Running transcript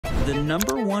The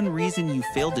 #1 reason you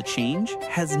fail to change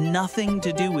has nothing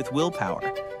to do with willpower.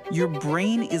 Your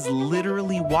brain is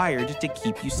literally wired to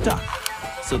keep you stuck.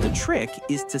 So the trick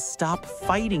is to stop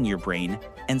fighting your brain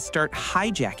and start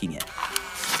hijacking it.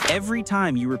 Every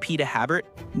time you repeat a habit,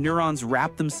 neurons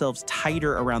wrap themselves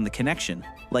tighter around the connection,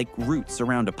 like roots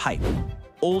around a pipe.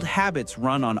 Old habits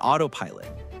run on autopilot,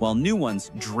 while new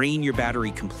ones drain your battery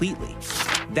completely.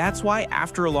 That's why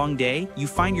after a long day, you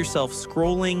find yourself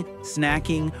scrolling,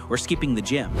 snacking, or skipping the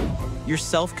gym. Your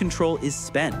self-control is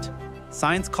spent.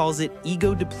 Science calls it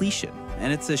ego depletion,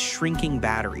 and it's a shrinking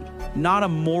battery, not a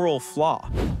moral flaw.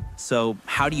 So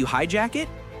how do you hijack it?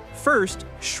 First,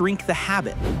 shrink the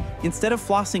habit. Instead of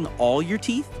flossing all your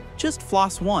teeth, just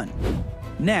floss one.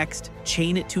 Next,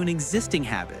 chain it to an existing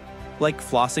habit, like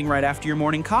flossing right after your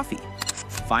morning coffee.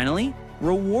 Finally,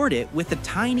 reward it with a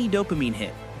tiny dopamine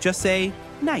hit. Just say,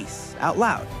 "nice," out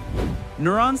loud.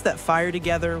 Neurons that fire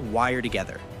together wire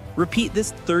together. Repeat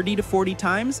this 30 to 40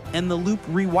 times and the loop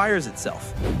rewires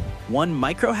itself. One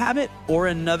micro habit or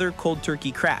another cold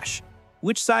turkey crash.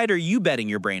 Which side are you betting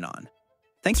your brain on?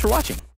 Thanks for watching.